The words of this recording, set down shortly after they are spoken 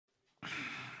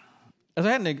as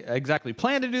I hadn't exactly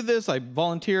planned to do this, I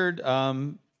volunteered.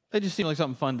 It just seemed like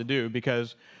something fun to do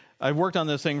because I've worked on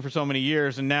this thing for so many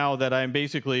years, and now that I'm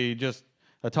basically just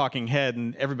a talking head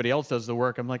and everybody else does the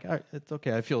work, I'm like, all right, it's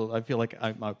okay. I feel like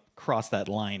I've crossed that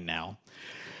line now.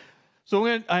 So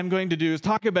what I'm going to do is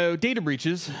talk about data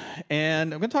breaches,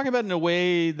 and I'm going to talk about it in a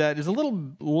way that is a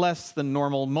little less than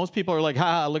normal. Most people are like,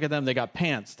 ha, look at them, they got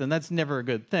pantsed, and that's never a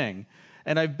good thing.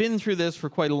 And I've been through this for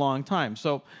quite a long time.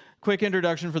 So quick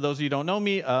introduction for those of you who don't know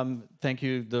me. Thank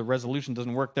you. The resolution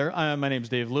doesn't work there. My name is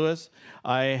Dave Lewis.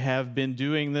 I have been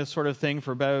doing this sort of thing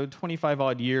for about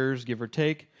 25-odd years, give or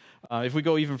take. If we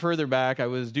go even further back, I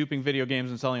was duping video games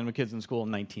and selling them to kids in school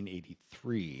in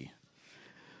 1983.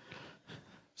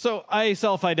 So I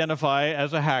self-identify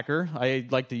as a hacker. I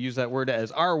like to use that word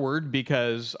as our word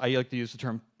because I like to use the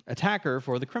term attacker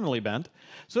for the criminally bent.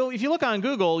 So if you look on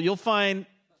Google, you'll find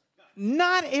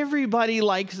not everybody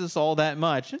likes us all that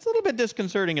much. It's a little bit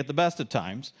disconcerting at the best of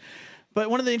times. But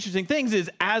one of the interesting things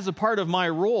is, as a part of my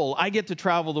role, I get to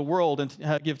travel the world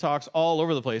and give talks all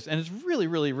over the place, and it's really,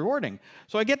 really rewarding.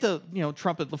 So I get to,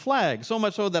 trumpet the flag, so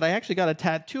much so that I actually got a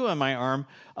tattoo on my arm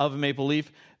of a maple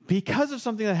leaf because of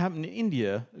something that happened in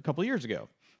India a couple of years ago.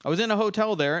 I was in a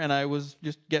hotel there, and I was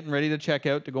just getting ready to check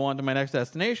out to go on to my next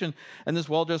destination, and this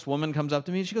well-dressed woman comes up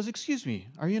to me, and she goes, "Excuse me,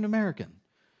 are you an American?"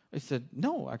 I said,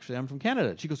 "No, actually, I'm from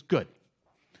Canada." She goes, "Good."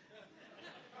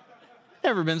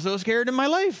 Never been so scared in my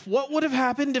life. What would have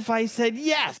happened if I said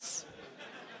yes?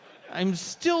 I'm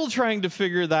still trying to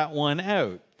figure that one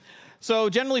out. So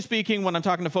generally speaking, when I'm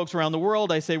talking to folks around the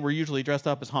world, I say we're usually dressed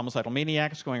up as homicidal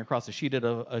maniacs going across a sheet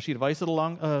of ice at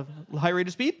a high rate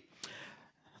of speed.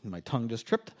 My tongue just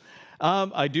tripped.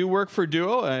 I do work for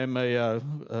Duo. I'm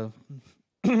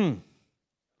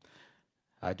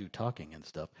I do talking and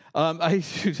stuff. I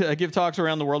give talks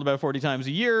around the world about 40 times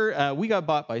a year. We got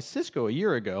bought by Cisco a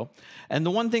year ago. And the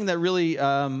one thing that really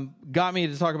got me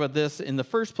to talk about this in the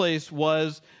first place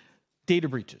was data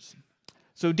breaches.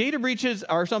 So data breaches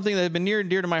are something that have been near and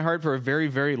dear to my heart for a very,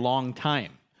 very long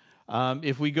time.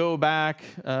 If we go back,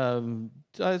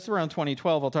 it's around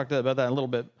 2012. I'll talk about that in a little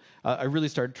bit. I really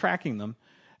started tracking them.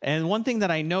 And one thing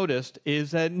that I noticed is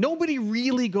that nobody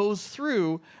really goes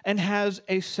through and has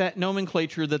a set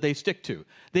nomenclature that they stick to.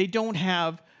 They don't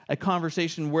have a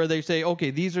conversation where they say, okay,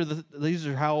 these are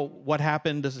what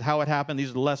happened, this is how it happened,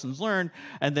 these are the lessons learned,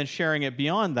 and then sharing it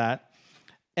beyond that.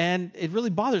 And it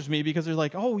really bothers me because they're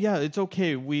like, oh yeah, it's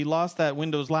okay, we lost that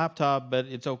Windows laptop, but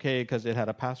it's okay because it had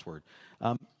a password.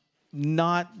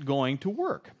 Not going to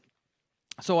work.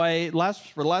 So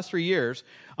for the last 3 years,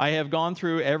 I have gone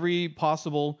through every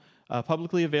possible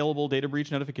publicly available data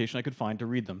breach notification I could find to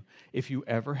read them. If you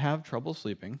ever have trouble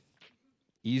sleeping,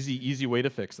 easy way to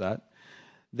fix that.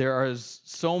 There is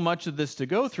so much of this to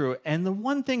go through, and the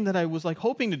one thing that I was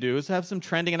hoping to do is have some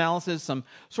trending analysis, some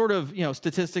sort of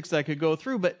statistics that I could go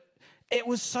through, but it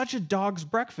was such a dog's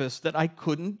breakfast that I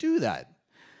couldn't do that.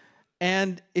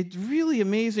 And it's really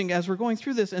amazing as we're going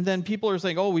through this, and then people are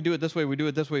saying, oh, we do it this way, we do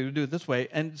it this way, we do it this way,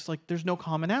 and it's like there's no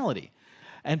commonality.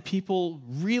 And people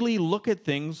really look at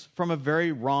things from a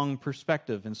very wrong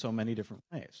perspective in so many different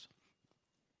ways.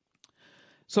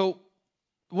 So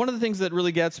one of the things that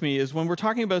really gets me is when we're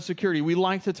talking about security, we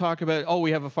like to talk about, oh,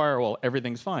 we have a firewall,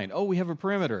 everything's fine. Oh, we have a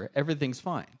perimeter, everything's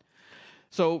fine.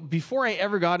 So before I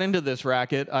ever got into this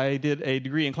racket, I did a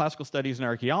degree in classical studies and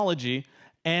archaeology,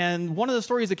 and one of the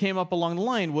stories that came up along the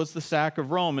line was the sack of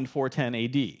Rome in 410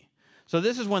 AD. So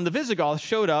this is when the Visigoths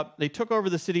showed up. They took over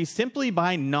the city simply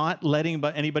by not letting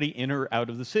anybody in or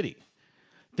out of the city.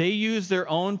 They used their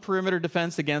own perimeter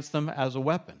defense against them as a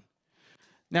weapon.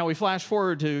 Now we flash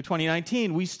forward to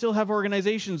 2019. We still have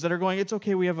organizations that are going, it's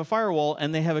okay, we have a firewall,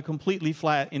 and they have a completely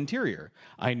flat interior.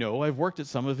 I know, I've worked at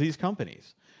some of these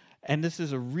companies. And this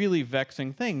is a really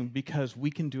vexing thing because we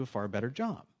can do a far better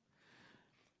job.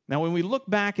 Now, when we look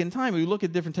back in time, we look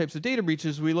at different types of data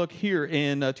breaches. We look here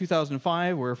in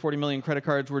 2005, where 40 million credit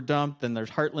cards were dumped. Then there's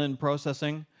Heartland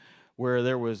processing, where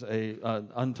there was an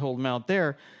untold amount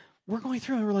there. We're going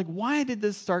through and we're like, why did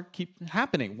this keep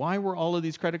happening? Why were all of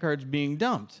these credit cards being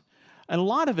dumped? And a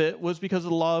lot of it was because of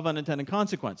the law of unintended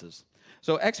consequences.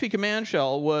 So XP Command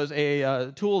Shell was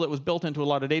a tool that was built into a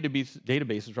lot of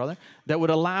databases that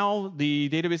would allow the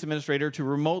database administrator to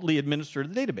remotely administer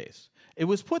the database. It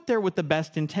was put there with the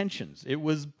best intentions.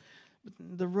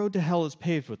 The road to hell is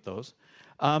paved with those.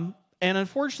 And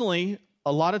unfortunately,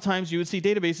 a lot of times you would see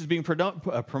databases being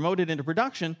promoted into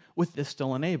production with this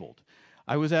still enabled.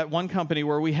 I was at one company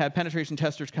where we had penetration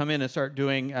testers come in and start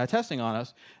doing testing on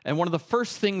us, and one of the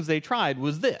first things they tried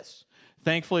was this.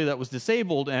 Thankfully, that was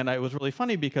disabled, and it was really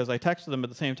funny because I texted them at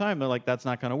the same time. They're like, that's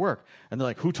not going to work. And they're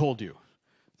like, who told you?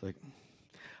 It's like,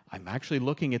 I'm actually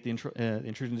looking at the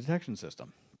intrusion detection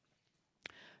system.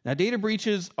 Now, data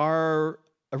breaches are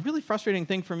a really frustrating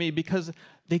thing for me because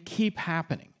they keep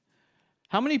happening.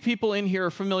 How many people in here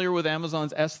are familiar with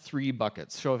Amazon's S3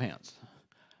 buckets? Show of hands.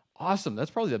 Awesome.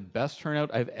 That's probably the best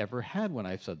turnout I've ever had when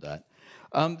I've said that.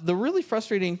 The really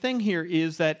frustrating thing here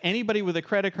is that anybody with a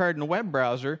credit card and a web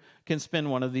browser can spin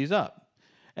one of these up.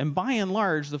 And by and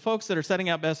large, the folks that are setting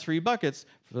up S3 buckets,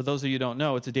 for those of you who don't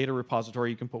know, it's a data repository.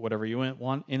 You can put whatever you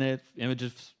want in it,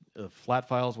 images, flat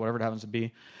files, whatever it happens to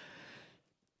be.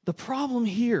 The problem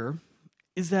here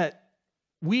is that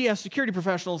we as security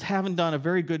professionals haven't done a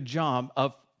very good job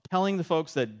of telling the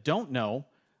folks that don't know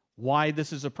why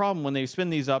this is a problem when they spin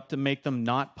these up to make them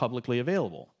not publicly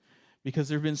available. Because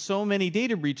there have been so many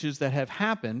data breaches that have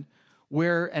happened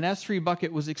where an S3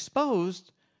 bucket was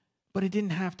exposed, but it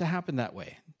didn't have to happen that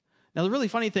way. Now, the really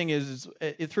funny thing is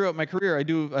throughout my career,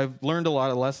 I've learned a lot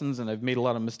of lessons and I've made a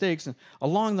lot of mistakes. And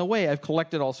along the way, I've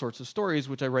collected all sorts of stories,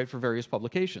 which I write for various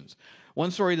publications.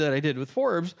 One story that I did with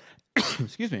Forbes,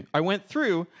 excuse me, I went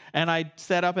through and I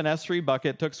set up an S3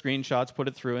 bucket, took screenshots, put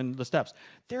it through in the steps.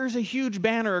 There's a huge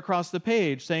banner across the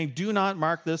page saying, do not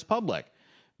mark this public,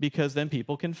 because then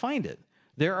people can find it.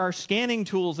 There are scanning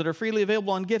tools that are freely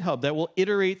available on GitHub that will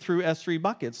iterate through S3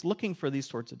 buckets looking for these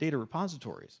sorts of data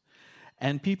repositories.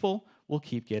 And people will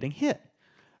keep getting hit.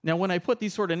 Now, when I put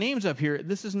these sort of names up here,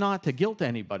 this is not to guilt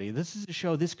anybody. This is to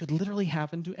show this could literally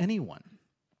happen to anyone.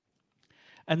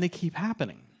 And they keep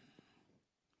happening.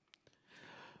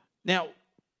 Now,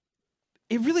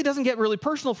 it really doesn't get really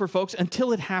personal for folks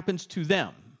until it happens to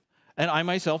them. And I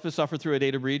myself have suffered through a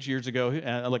data breach years ago.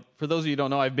 For those of you who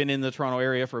don't know, I've been in the Toronto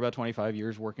area for about 25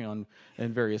 years working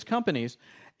in various companies.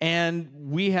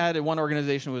 And we had one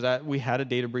organization we had a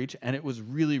data breach, and it was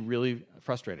really, really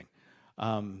frustrating.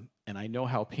 And I know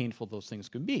how painful those things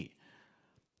could be.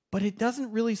 But it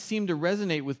doesn't really seem to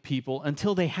resonate with people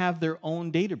until they have their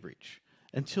own data breach,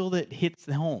 until that hits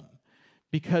home.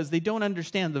 Because they don't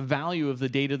understand the value of the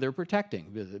data they're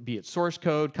protecting, be it source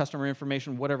code, customer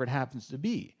information, whatever it happens to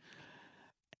be.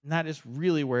 And that is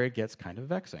really where it gets kind of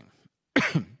vexing.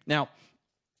 Now,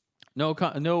 no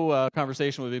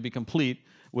conversation would be complete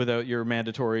without your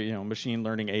mandatory, machine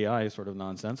learning AI sort of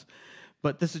nonsense.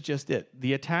 But this is just it.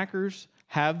 The attackers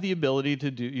have the ability to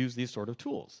use these sort of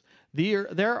tools.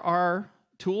 There are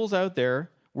tools out there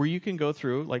where you can go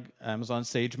through, like Amazon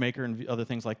SageMaker and other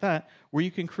things like that, where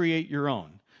you can create your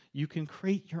own. You can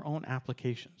create your own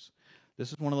applications.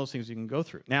 This is one of those things you can go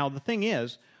through. Now, the thing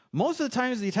is, most of the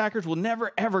times the attackers will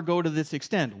never, ever go to this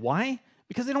extent. Why?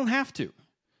 Because they don't have to.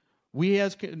 We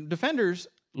as defenders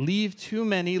leave too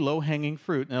many low-hanging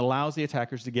fruit and it allows the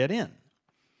attackers to get in.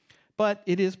 But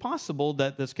it is possible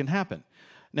that this can happen.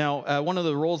 Now, one of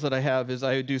the roles that I have is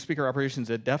I do speaker operations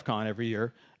at DEF CON every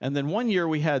year. And then one year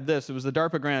we had this. It was the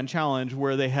DARPA Grand Challenge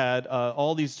where they had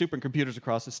all these supercomputers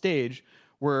across the stage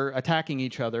were attacking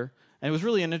each other. And it was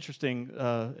really an interesting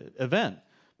event.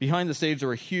 Behind the stage, there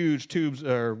were huge tubes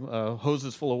or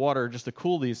hoses full of water just to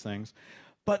cool these things.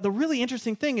 But the really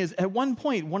interesting thing is, at one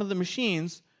point, one of the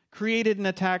machines created an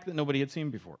attack that nobody had seen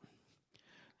before.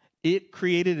 It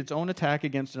created its own attack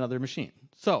against another machine.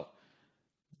 So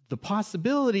the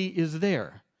possibility is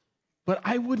there. But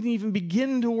I wouldn't even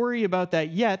begin to worry about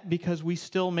that yet because we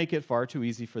still make it far too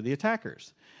easy for the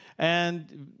attackers.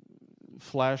 And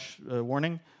flash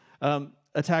warning,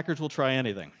 attackers will try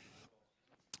anything.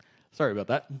 Sorry about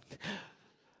that.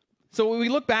 So we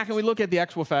look back and we look at the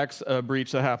Equifax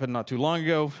breach that happened not too long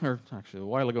ago, or actually a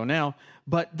while ago now,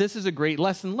 but this is a great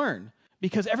lesson learned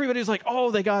because everybody's like,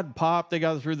 oh, they got popped, they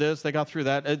got through this, they got through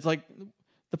that. It's like,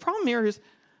 the problem here is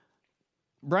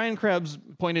Brian Krebs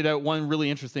pointed out one really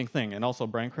interesting thing, and also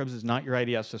Brian Krebs is not your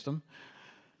IDS system.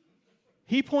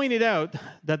 He pointed out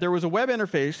that there was a web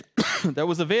interface that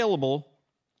was available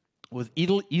with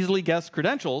easily guessed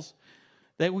credentials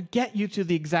that would get you to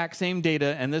the exact same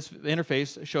data, and this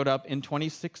interface showed up in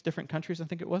 26 different countries, I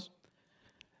think it was.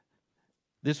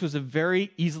 This was a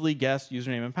very easily guessed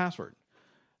username and password.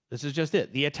 This is just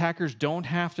it. The attackers don't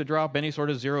have to drop any sort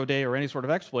of 0-day or any sort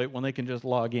of exploit when they can just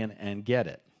log in and get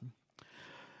it.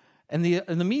 And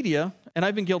the media, and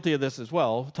I've been guilty of this as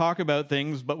well, talk about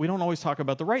things, but we don't always talk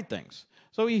about the right things.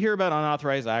 So you hear about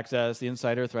unauthorized access, the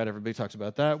insider threat, everybody talks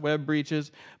about that, web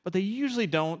breaches, but they usually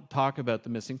don't talk about the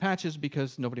missing patches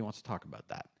because nobody wants to talk about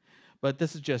that. But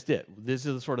this is just it. These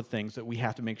are the sort of things that we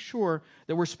have to make sure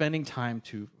that we're spending time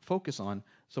to focus on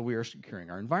so we are securing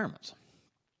our environments.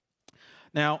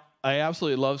 Now, I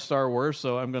absolutely love Star Wars,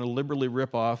 so I'm going to liberally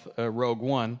rip off Rogue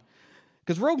One,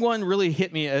 because Rogue One really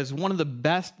hit me as one of the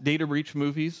best data breach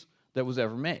movies that was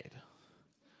ever made.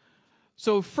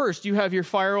 So first, you have your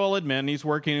firewall admin. He's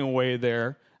working away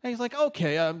there. And he's like,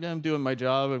 okay, I'm doing my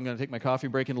job. I'm going to take my coffee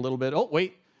break in a little bit. Oh,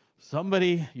 wait,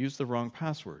 somebody used the wrong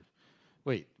password.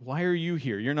 Wait, why are you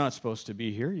here? You're not supposed to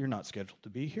be here. You're not scheduled to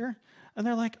be here. And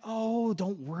they're like, oh,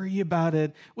 don't worry about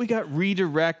it. We got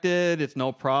redirected. It's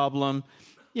no problem.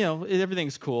 You know,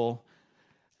 everything's cool.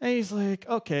 And he's like,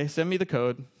 okay, send me the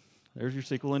code. There's your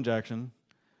SQL injection.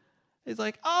 He's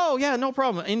like, oh, yeah, no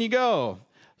problem. In you go.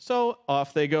 So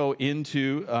off they go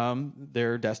into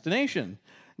their destination.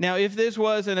 Now, if this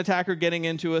was an attacker getting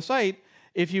into a site,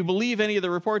 if you believe any of the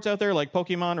reports out there, like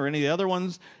Pokemon or any of the other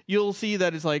ones, you'll see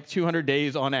that it's like 200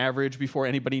 days on average before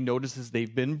anybody notices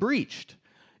they've been breached.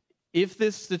 If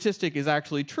this statistic is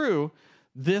actually true,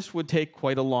 this would take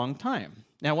quite a long time.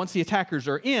 Now, once the attackers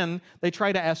are in, they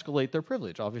try to escalate their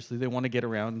privilege. Obviously, they want to get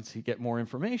around and get more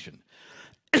information.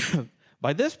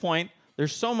 By this point,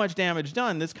 there's so much damage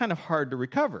done, it's kind of hard to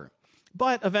recover.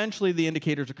 But eventually, the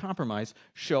indicators of compromise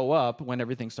show up when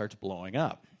everything starts blowing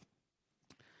up.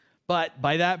 But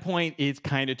by that point, it's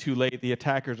kind of too late. The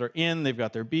attackers are in, they've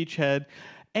got their beachhead,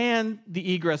 and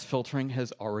the egress filtering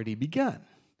has already begun.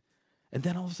 And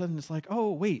then all of a sudden, it's like,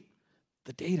 oh, wait,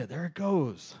 the data, there it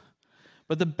goes.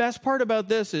 But the best part about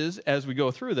this is, as we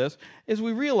go through this, is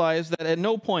we realize that at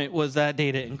no point was that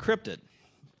data encrypted.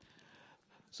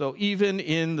 So even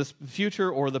in the future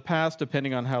or the past,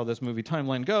 depending on how this movie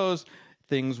timeline goes,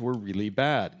 things were really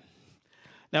bad.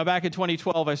 Now, back in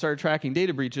 2012, I started tracking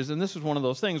data breaches, and this was one of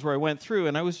those things where I went through,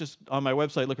 and I was just on my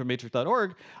website,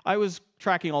 liquidmatrix.org, I was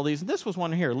tracking all these, and this was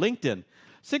one here, LinkedIn,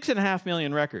 6.5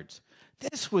 million records.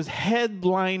 This was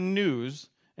headline news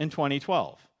in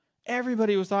 2012.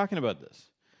 Everybody was talking about this.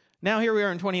 Now here we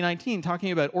are in 2019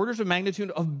 talking about orders of magnitude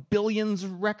of billions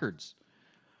of records.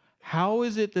 How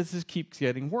is it that this keeps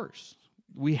getting worse?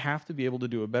 We have to be able to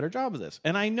do a better job of this.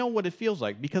 And I know what it feels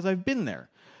like because I've been there.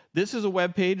 This is a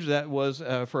web page that was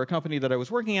for a company that I was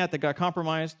working at that got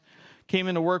compromised. Came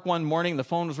into work one morning, the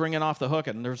phone was ringing off the hook,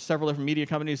 and there's several different media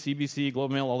companies, CBC,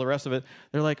 Globe Mail, all the rest of it.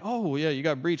 They're like, oh, yeah, you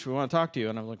got breached. We want to talk to you.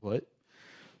 And I'm like, what?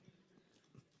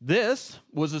 This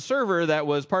was a server that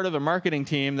was part of a marketing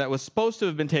team that was supposed to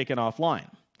have been taken offline.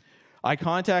 I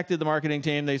contacted the marketing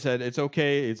team. They said, it's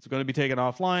okay. It's going to be taken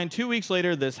offline. 2 weeks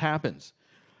later, this happens.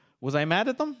 Was I mad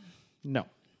at them? No.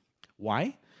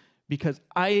 Why? Because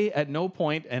I, at no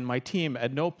point, and my team,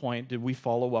 at no point, did we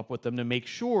follow up with them to make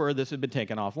sure this had been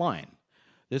taken offline.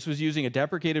 This was using a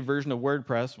deprecated version of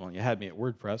WordPress. Well, you had me at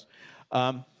WordPress.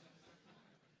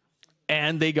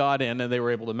 And they got in, and they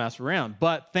were able to mess around.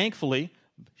 But thankfully,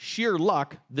 sheer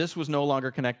luck, this was no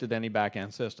longer connected to any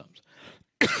back-end systems.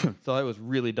 So that was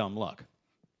really dumb luck.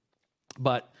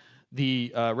 But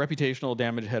the reputational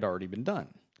damage had already been done.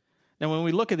 Now, when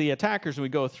we look at the attackers and we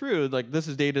go through, like this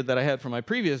is data that I had from my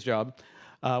previous job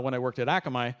when I worked at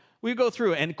Akamai, we go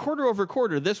through, and quarter over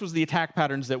quarter, this was the attack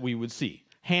patterns that we would see,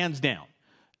 hands down.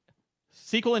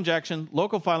 SQL injection,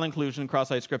 local file inclusion,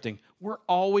 cross-site scripting were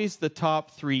always the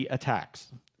top 3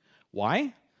 attacks.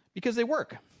 Why? Because they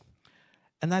work.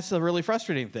 And that's a really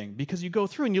frustrating thing, because you go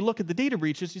through and you look at the data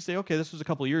breaches, you say, okay, this was a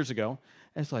couple of years ago,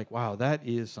 and it's like, wow, that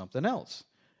is something else.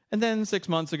 And then 6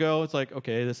 months ago, it's like,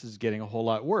 okay, this is getting a whole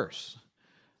lot worse.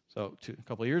 So a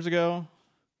couple of years ago,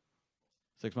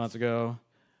 6 months ago,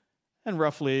 and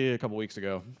roughly a couple weeks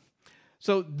ago.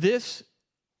 So this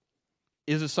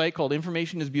is a site called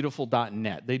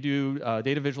informationisbeautiful.net. They do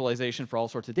data visualization for all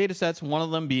sorts of data sets, one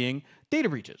of them being data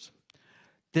breaches.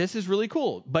 This is really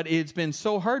cool, but it's been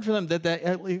so hard for them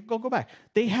that go back.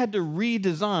 They had to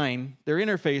redesign their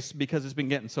interface because it's been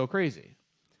getting so crazy.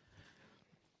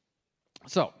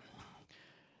 So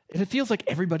it feels like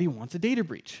everybody wants a data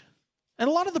breach. And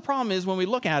a lot of the problem is when we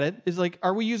look at it is like,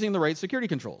 are we using the right security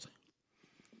controls?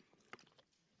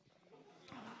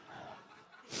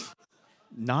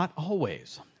 Not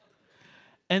always.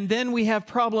 And then we have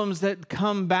problems that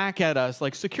come back at us,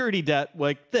 like security debt,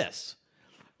 like this.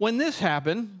 When this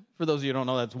happened, for those of you who don't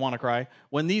know, that's WannaCry.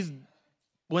 When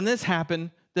this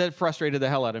happened, that frustrated the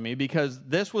hell out of me because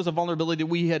this was a vulnerability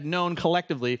we had known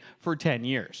collectively for 10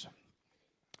 years.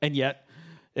 And yet,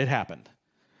 it happened.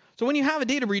 So when you have a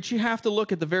data breach, you have to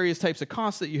look at the various types of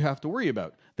costs that you have to worry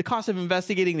about. The cost of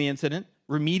investigating the incident,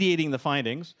 remediating the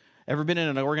findings. Ever been in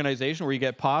an organization where you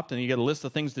get popped and you get a list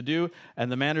of things to do,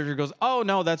 and the manager goes, oh,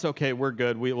 no, that's okay, we're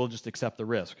good, we'll just accept the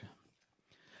risk.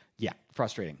 Yeah,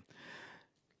 frustrating.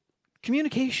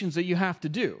 Communications that you have to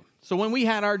do. So when we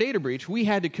had our data breach, we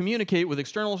had to communicate with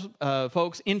external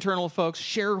folks, internal folks,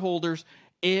 shareholders.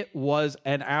 It was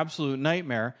an absolute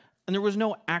nightmare, and there was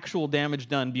no actual damage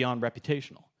done beyond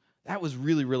reputational. That was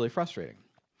really, really frustrating.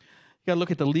 You got to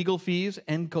look at the legal fees,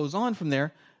 and goes on from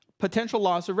there, potential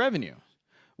loss of revenue.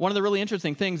 One of the really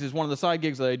interesting things is one of the side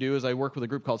gigs that I do is I work with a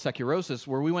group called Securosis,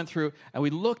 where we went through and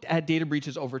we looked at data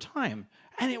breaches over time.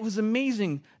 And it was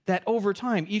amazing that over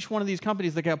time, each one of these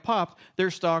companies that got popped,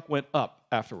 their stock went up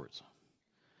afterwards.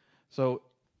 So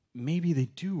maybe they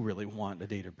do really want a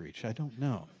data breach. I don't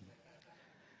know.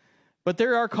 But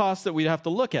there are costs that we'd have to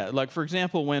look at. Like, for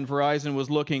example, when Verizon was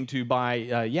looking to buy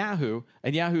Yahoo,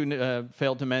 and Yahoo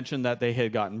failed to mention that they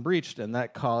had gotten breached, and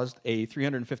that caused a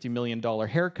 $350 million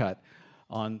haircut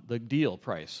on the deal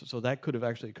price. So that could have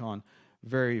actually gone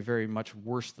very, very much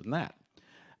worse than that.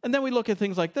 And then we look at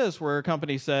things like this, where a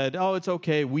company said, oh, it's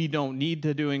okay, we don't need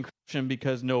to do encryption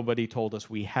because nobody told us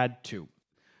we had to.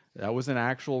 That was an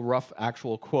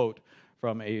actual quote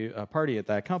from a party at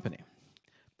that company.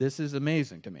 This is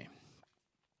amazing to me.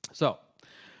 So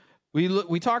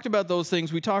we talked about those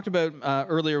things. We talked about,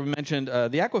 earlier we mentioned the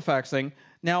Equifax thing.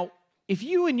 Now, if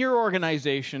you in your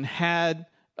organization had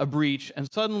a breach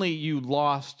and suddenly you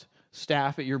lost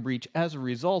staff at your breach as a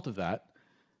result of that,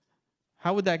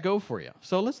 how would that go for you?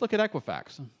 So let's look at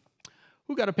Equifax.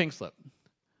 Who got a pink slip?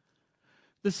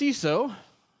 The CISO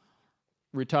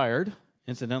retired.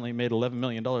 Incidentally, made $11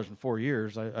 million in 4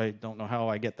 years. I don't know how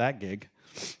I get that gig.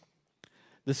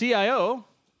 The CIO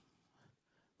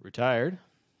retired.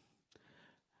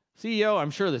 CEO,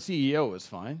 I'm sure the CEO was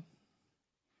fine.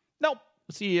 Nope,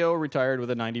 the CEO retired with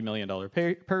a $90 million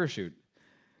parachute.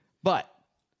 But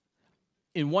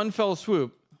in one fell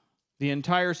swoop, the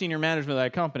entire senior management of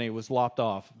that company was lopped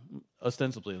off,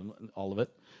 ostensibly all of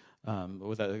it,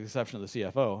 with the exception of the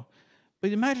CFO.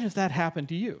 But imagine if that happened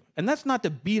to you. And that's not to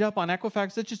beat up on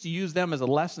Equifax, that's just to use them as a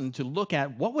lesson to look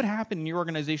at what would happen in your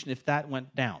organization if that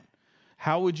went down.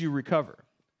 How would you recover?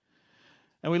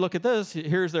 And we look at this,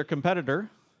 here's their competitor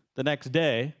the next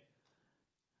day.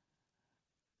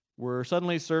 We're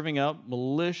suddenly serving up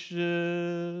malicious,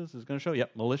 is it going to show?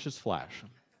 Yep, malicious flash.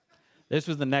 This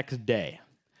was the next day.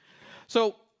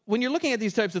 So when you're looking at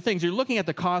these types of things, you're looking at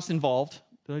the costs involved.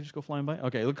 Did I just go flying by?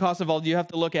 Okay, the costs involved, you have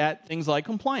to look at things like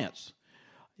compliance.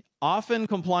 Often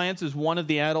compliance is one of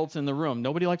the adults in the room.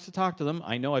 Nobody likes to talk to them.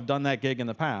 I know I've done that gig in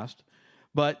the past.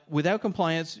 But without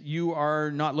compliance, you are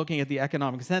not looking at the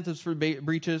economic incentives for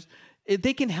breaches.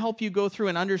 They can help you go through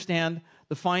and understand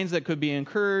the fines that could be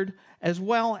incurred, as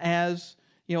well as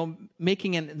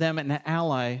making them an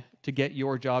ally to get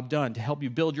your job done, to help you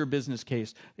build your business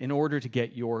case in order to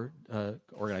get your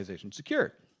organization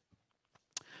secured.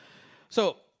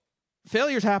 So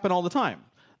failures happen all the time.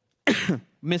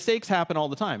 Mistakes happen all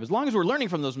the time. As long as we're learning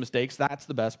from those mistakes, that's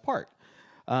the best part.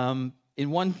 In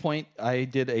one point, I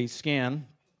did a scan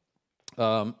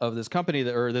of this company,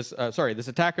 this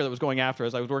attacker that was going after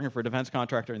us. I was working for a defense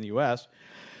contractor in the U.S.,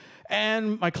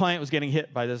 and my client was getting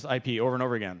hit by this IP over and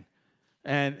over again.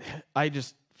 And I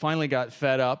just finally got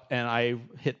fed up, and I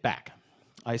hit back.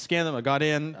 I scanned them, I got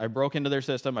in, I broke into their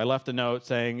system, I left a note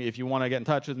saying, if you want to get in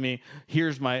touch with me,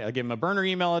 I gave them a burner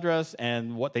email address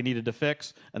and what they needed to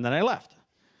fix, and then I left.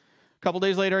 A couple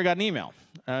days later, I got an email.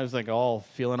 I was like,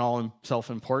 feeling all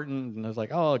self-important, and I was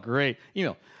like, oh, great,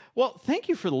 email. Well, thank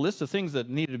you for the list of things that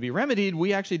needed to be remedied.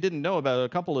 We actually didn't know about a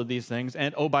couple of these things,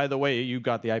 and oh, by the way, you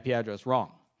got the IP address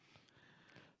wrong.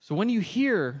 So when you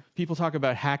hear people talk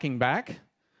about hacking back,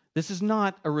 this is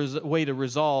not a way to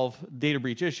resolve data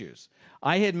breach issues.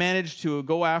 I had managed to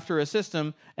go after a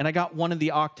system, and I got one of the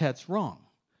octets wrong.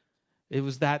 It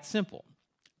was that simple.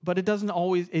 But it doesn't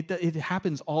always, it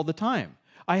happens all the time.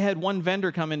 I had one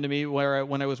vendor come into me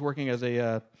when I was working as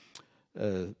a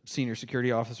senior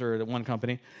security officer at one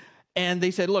company, and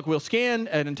they said, look, we'll scan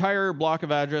an entire block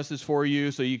of addresses for you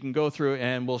so you can go through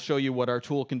and we'll show you what our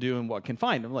tool can do and what can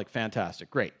find. I'm like, fantastic,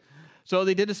 great. So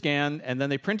they did a scan, and then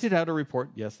they printed out a report.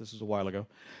 Yes, this was a while ago.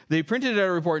 They printed out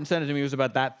a report and sent it to me. It was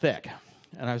about that thick.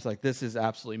 And I was like, this is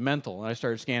absolutely mental. And I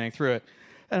started scanning through it.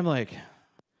 And I'm like,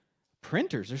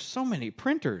 printers? There's so many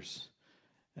printers.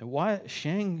 And why?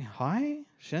 Shanghai?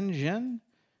 Shenzhen?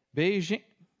 Beijing?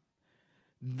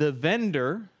 The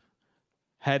vendor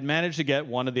had managed to get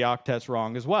one of the octets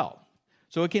wrong as well.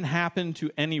 So it can happen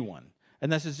to anyone.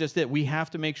 And this is just it. We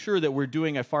have to make sure that we're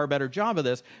doing a far better job of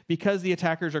this because the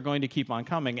attackers are going to keep on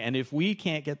coming. And if we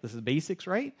can't get the basics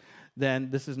right, then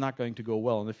this is not going to go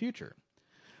well in the future.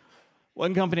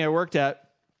 One company I worked at,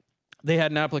 they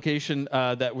had an application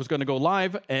that was going to go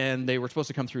live, and they were supposed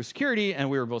to come through security, and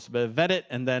we were supposed to vet it,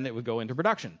 and then it would go into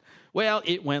production. Well,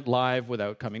 it went live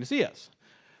without coming to see us.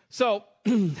 So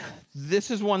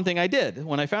this is one thing I did.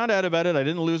 When I found out about it, I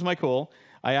didn't lose my cool.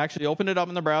 I actually opened it up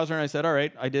in the browser, and I said, all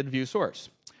right, I did view source.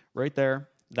 Right there,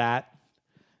 that,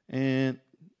 and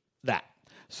that.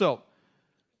 So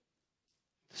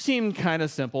Seemed kind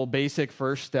of simple, basic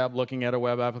first step looking at a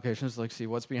web application is like, see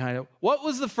what's behind it. What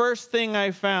was the first thing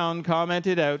I found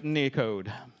commented out in the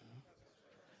code?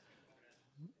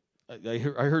 I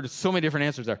heard so many different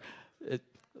answers there.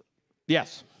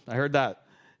 Yes, I heard that.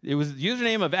 It was the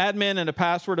username of admin and a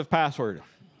password of password.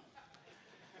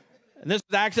 And this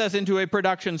was access into a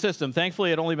production system.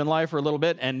 Thankfully, it had only been live for a little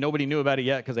bit, and nobody knew about it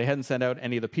yet because they hadn't sent out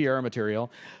any of the PR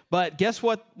material. But guess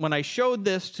what? When I showed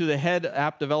this to the head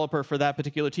app developer for that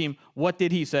particular team, what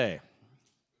did he say?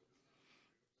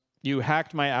 You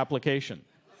hacked my application.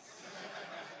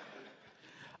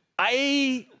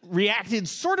 I reacted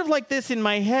sort of like this in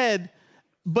my head,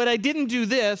 but I didn't do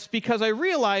this because I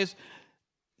realized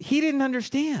he didn't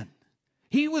understand.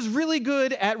 He was really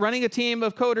good at running a team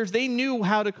of coders. They knew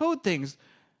how to code things,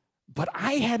 but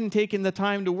I hadn't taken the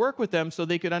time to work with them so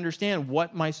they could understand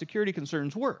what my security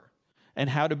concerns were and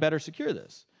how to better secure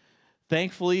this.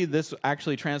 Thankfully, this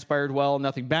actually transpired well.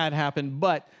 Nothing bad happened,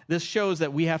 but this shows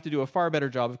that we have to do a far better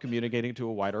job of communicating to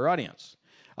a wider audience.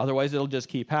 Otherwise, it'll just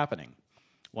keep happening.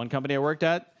 One company I worked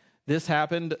at, this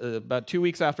happened about 2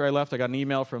 weeks after I left. I got an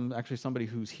email from actually somebody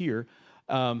who's here.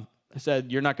 I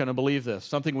said, you're not going to believe this.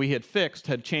 Something we had fixed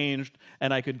had changed,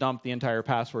 and I could dump the entire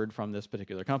password from this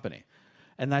particular company.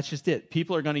 And that's just it.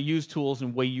 People are going to use tools in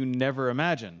a way you never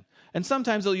imagine. And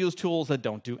sometimes they'll use tools that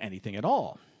don't do anything at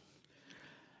all.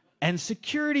 And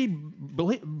security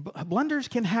blunders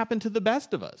can happen to the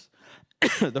best of us.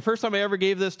 The first time I ever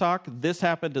gave this talk, this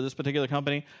happened to this particular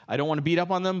company. I don't want to beat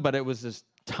up on them, but it was this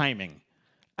timing,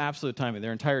 absolute timing.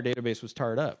 Their entire database was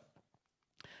tarred up.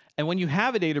 And when you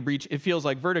have a data breach, it feels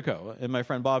like vertigo. And my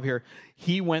friend Bob here,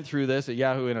 he went through this at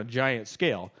Yahoo in a giant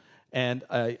scale. And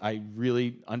I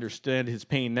really understand his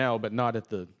pain now, but not at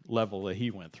the level that he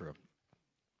went through.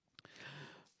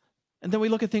 And then we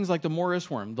look at things like the Morris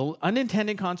worm. The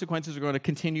unintended consequences are going to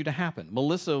continue to happen.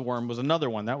 Melissa worm was another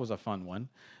one. That was a fun one.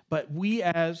 But we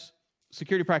as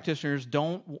security practitioners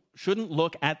shouldn't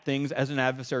look at things as an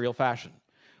adversarial fashion.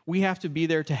 We have to be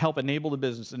there to help enable the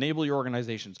business, enable your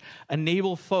organizations,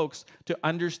 enable folks to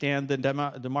understand the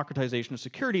democratization of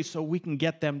security so we can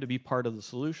get them to be part of the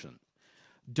solution.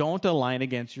 Don't align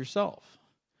against yourself.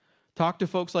 Talk to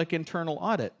folks like internal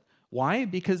audit. Why?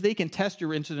 Because they can test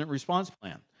your incident response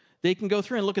plan. They can go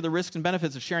through and look at the risks and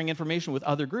benefits of sharing information with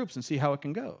other groups and see how it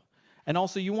can go. And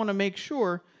also, you want to make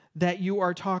sure that you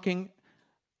are talking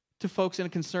to folks in a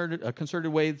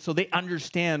concerted way so they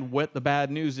understand what the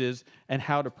bad news is and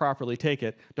how to properly take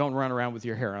it. Don't run around with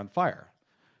your hair on fire.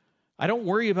 I don't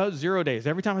worry about 0 days.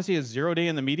 Every time I see a 0 day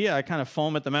in the media, I kind of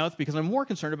foam at the mouth because I'm more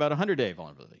concerned about 100-day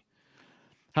vulnerability.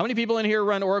 How many people in here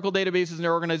run Oracle databases in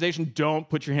their organization? Don't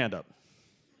put your hand up.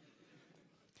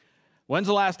 When's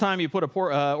the last time you put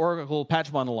a Oracle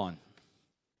patch bundle on?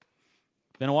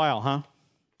 Been a while, huh?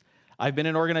 I've been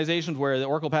in organizations where the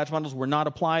Oracle patch bundles were not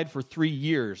applied for 3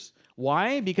 years.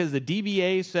 Why? Because the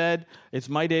DBA said, it's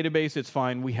my database, it's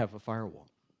fine, we have a firewall.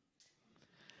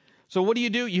 So what do?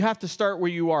 You have to start where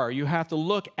you are. You have to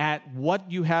look at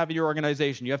what you have in your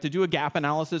organization. You have to do a gap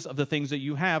analysis of the things that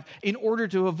you have. In order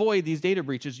to avoid these data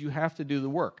breaches, you have to do the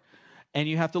work. And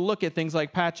you have to look at things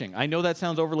like patching. I know that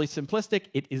sounds overly simplistic.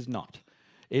 It is not.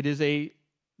 It is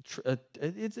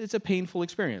it's a painful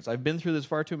experience. I've been through this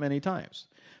far too many times.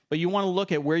 But you want to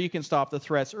look at where you can stop the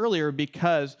threats earlier,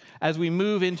 because as we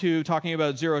move into talking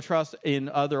about zero trust in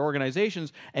other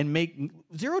organizations, and make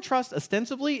zero trust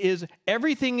ostensibly is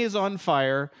everything is on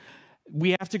fire,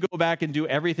 we have to go back and do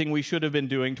everything we should have been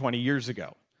doing 20 years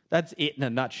ago. That's it in a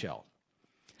nutshell.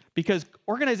 Because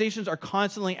organizations are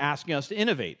constantly asking us to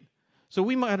innovate. So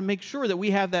we might make sure that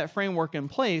we have that framework in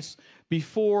place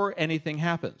before anything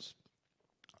happens.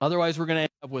 Otherwise, we're going to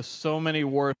end up with so many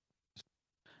war.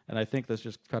 And I think let's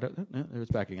just cut it. There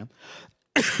it's back again.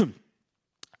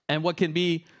 And what can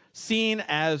be seen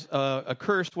as a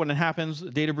curse when it happens,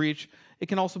 a data breach, it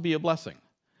can also be a blessing.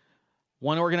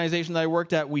 One organization that I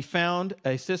worked at, we found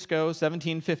a Cisco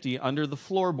 1750 under the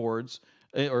floorboards,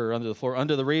 or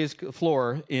under the raised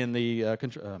floor in the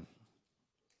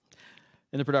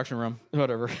production room,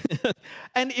 whatever.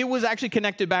 And it was actually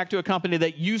connected back to a company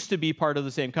that used to be part of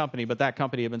the same company, but that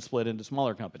company had been split into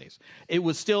smaller companies. It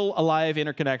was still a live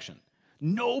interconnection.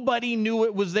 Nobody knew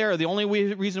it was there. The only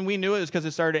reason we knew it is because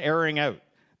it started erroring out.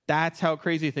 That's how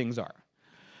crazy things are.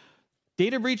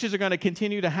 Data breaches are going to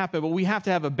continue to happen, but we have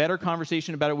to have a better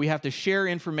conversation about it. We have to share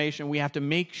information. We have to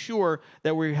make sure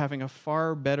that we're having a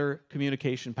far better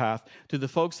communication path to the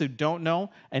folks who don't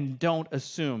know and don't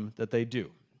assume that they do.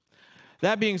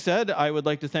 That being said, I would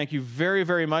like to thank you very,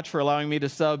 very much for allowing me to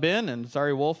sub in. And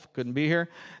sorry, Wolf couldn't be here.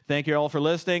 Thank you all for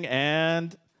listening.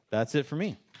 And that's it for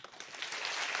me.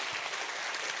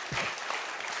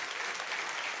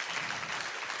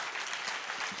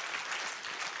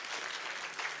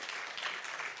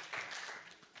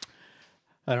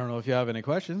 I don't know if you have any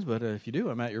questions, but if you do,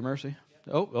 I'm at your mercy.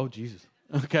 Oh, Jesus.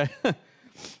 Okay. I'm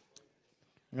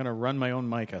going to run my own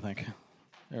mic, I think.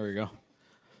 There we go.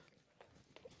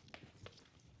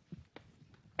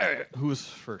 All right, who was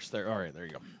first there? All right, there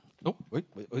you go. Oh,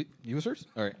 wait. You was first?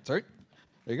 All right, sorry.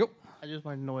 There you go. I just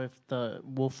want to know if the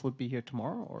Wolf would be here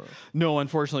tomorrow, or... No,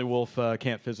 unfortunately, Wolf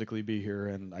can't physically be here,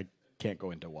 and I can't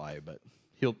go into why, but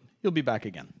he'll be back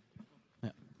again. Yeah.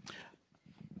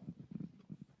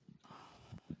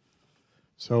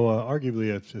 So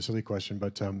arguably a silly question,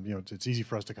 but it's easy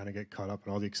for us to kind of get caught up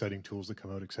in all the exciting tools that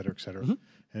come out, et cetera, et cetera. Mm-hmm.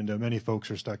 And many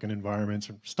folks are stuck in environments,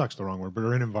 or stuck's the wrong word, but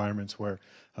are in environments where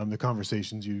the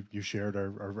conversations you shared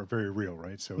are very real,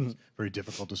 right? So it's very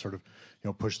difficult to sort of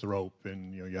push the rope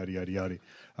and yada yada yada.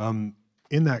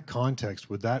 In that context,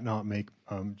 would that not make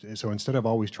so instead of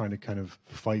always trying to kind of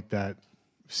fight that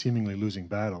seemingly losing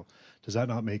battle, does that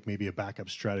not make maybe a backup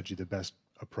strategy the best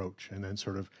approach, and then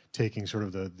sort of taking sort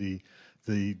of the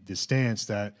stance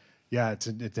that, yeah, it's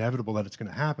inevitable that it's going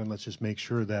to happen. Let's just make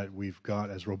sure that we've got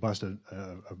as robust a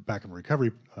backup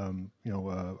recovery,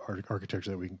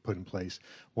 architecture that we can put in place.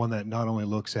 One that not only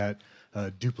looks at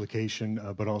duplication,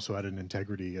 but also at an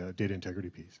integrity, data integrity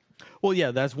piece. Well,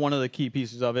 yeah, that's one of the key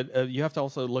pieces of it. You have to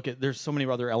also look at, there's so many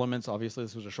other elements. Obviously,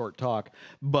 this was a short talk,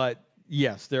 but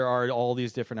yes, there are all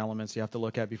these different elements you have to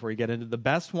look at before you get into. The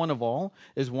best one of all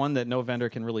is one that no vendor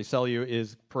can really sell you,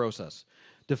 is process.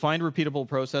 Defined repeatable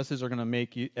processes are going to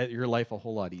make your life a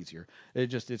whole lot easier.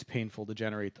 It's painful to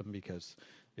generate them because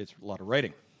it's a lot of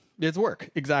writing. It's work,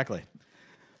 exactly.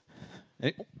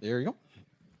 There you go.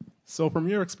 So from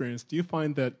your experience, do you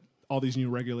find that all these new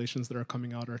regulations that are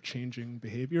coming out are changing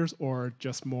behaviors, or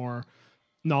just more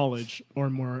knowledge, or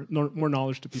more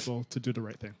knowledge to people to do the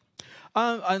right thing?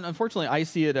 Unfortunately, I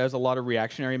see it as a lot of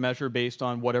reactionary measure based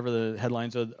on whatever the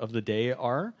headlines of the day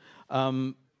are.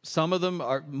 Some of them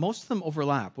are, most of them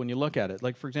overlap when you look at it.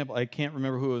 Like, for example, I can't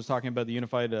remember who was talking about the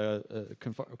Unified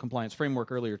Compliance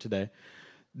Framework earlier today.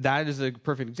 That is a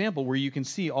perfect example where you can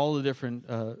see all the different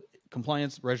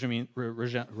compliance regimes.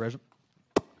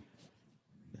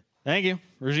 Thank you,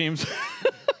 regimes,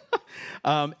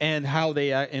 and how they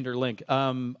interlink.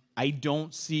 I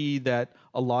don't see that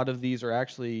a lot of these are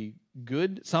actually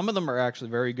good. Some of them are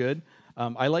actually very good.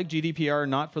 I like GDPR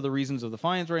not for the reasons of the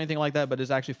fines or anything like that, but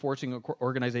is actually forcing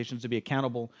organizations to be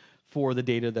accountable for the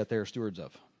data that they're stewards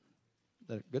of. Is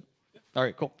that good? All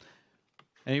right, cool.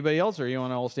 Anybody else, or you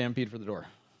want to all stampede for the door?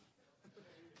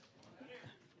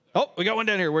 Oh, we got one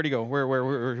down here. Where'd he go?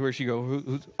 Where'd she go?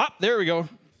 Who's up? There we go.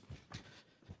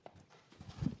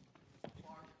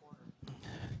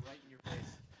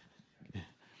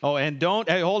 Oh, and don't.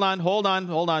 Hey, hold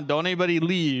on. Don't anybody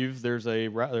leave. There's a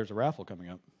raffle coming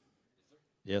up.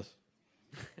 Yes.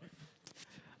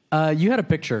 You had a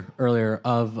picture earlier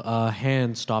of a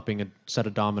hand stopping a set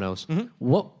of dominoes.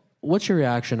 Mm-hmm. What's your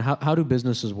reaction? How do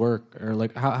businesses work, or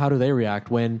like how do they react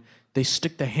when they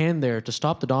stick the hand there to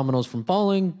stop the dominoes from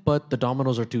falling, but the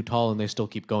dominoes are too tall and they still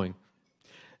keep going?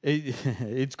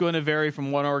 It's going to vary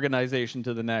from one organization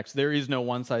to the next. There is no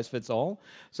one-size-fits-all,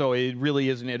 so it really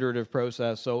is an iterative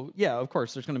process. So, yeah, of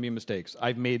course, there's going to be mistakes.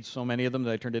 I've made so many of them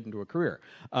that I turned it into a career.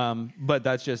 But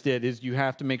that's just it, is you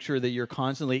have to make sure that you're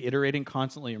constantly iterating,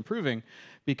 constantly improving,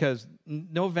 because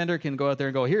no vendor can go out there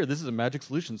and go, here, this is a magic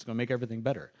solution. It's going to make everything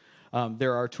better.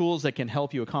 There are tools that can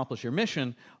help you accomplish your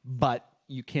mission, but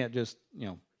you can't just,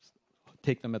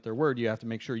 take them at their word. You have to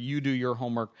make sure you do your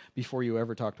homework before you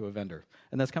ever talk to a vendor.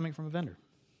 And that's coming from a vendor.